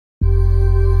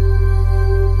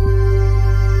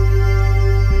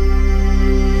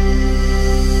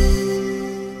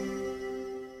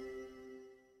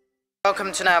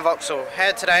Welcome to now Vauxhall.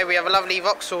 Here today we have a lovely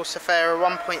Vauxhall ZAFIRA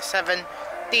 1.7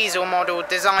 diesel model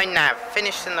design nav,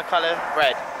 finished in the colour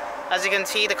red. As you can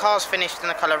see, the car's finished in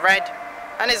the colour red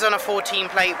and is on a 14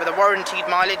 plate with a warranted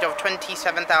mileage of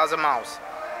 27,000 miles.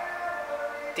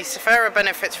 The ZAFIRA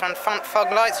benefits from front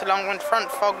fog lights along with front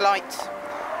fog lights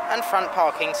and front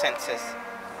parking sensors.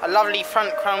 A lovely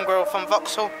front chrome grille from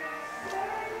Vauxhall,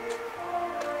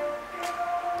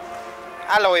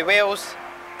 alloy wheels,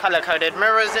 colour-coded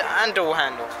mirrors and door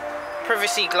handles,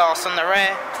 privacy glass on the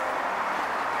rear.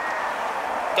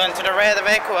 Going to the rear of the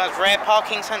vehicle has rear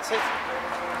parking sensors,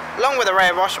 along with a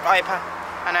rear wash wiper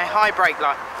and a high brake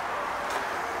light.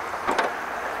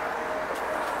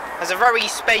 Has a very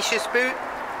spacious boot,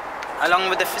 along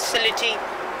with the facility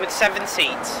with 7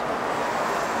 seats.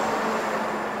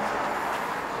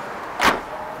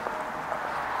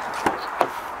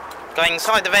 Going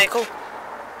inside the vehicle,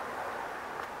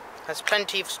 has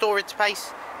plenty of storage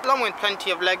space, along with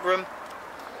plenty of legroom,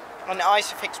 and the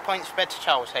ISOFIX points for better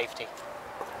child safety.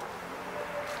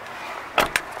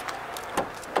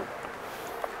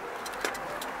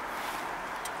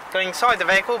 Going inside the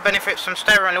vehicle benefits from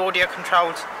stereo and audio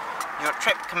controls, your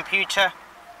trip computer,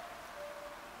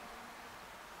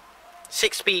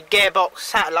 6-speed gearbox,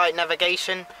 satellite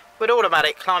navigation with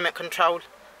automatic climate control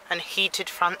and heated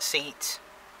front seats.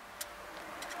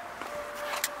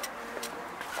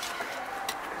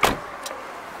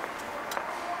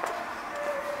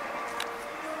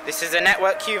 This is a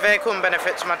Network Q vehicle and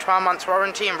benefits from a 12 months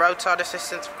warranty and roadside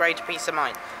assistance for greater peace of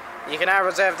mind. You can now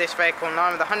reserve this vehicle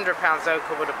online with a £100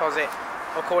 local deposit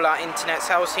or call our internet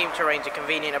sales team to arrange a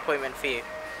convenient appointment for you.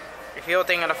 If you're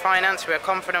thinking of finance, we are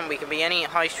confident we can be any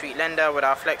high street lender with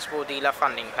our flexible dealer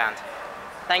funding plans.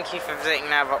 Thank you for visiting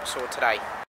now Vauxhall today.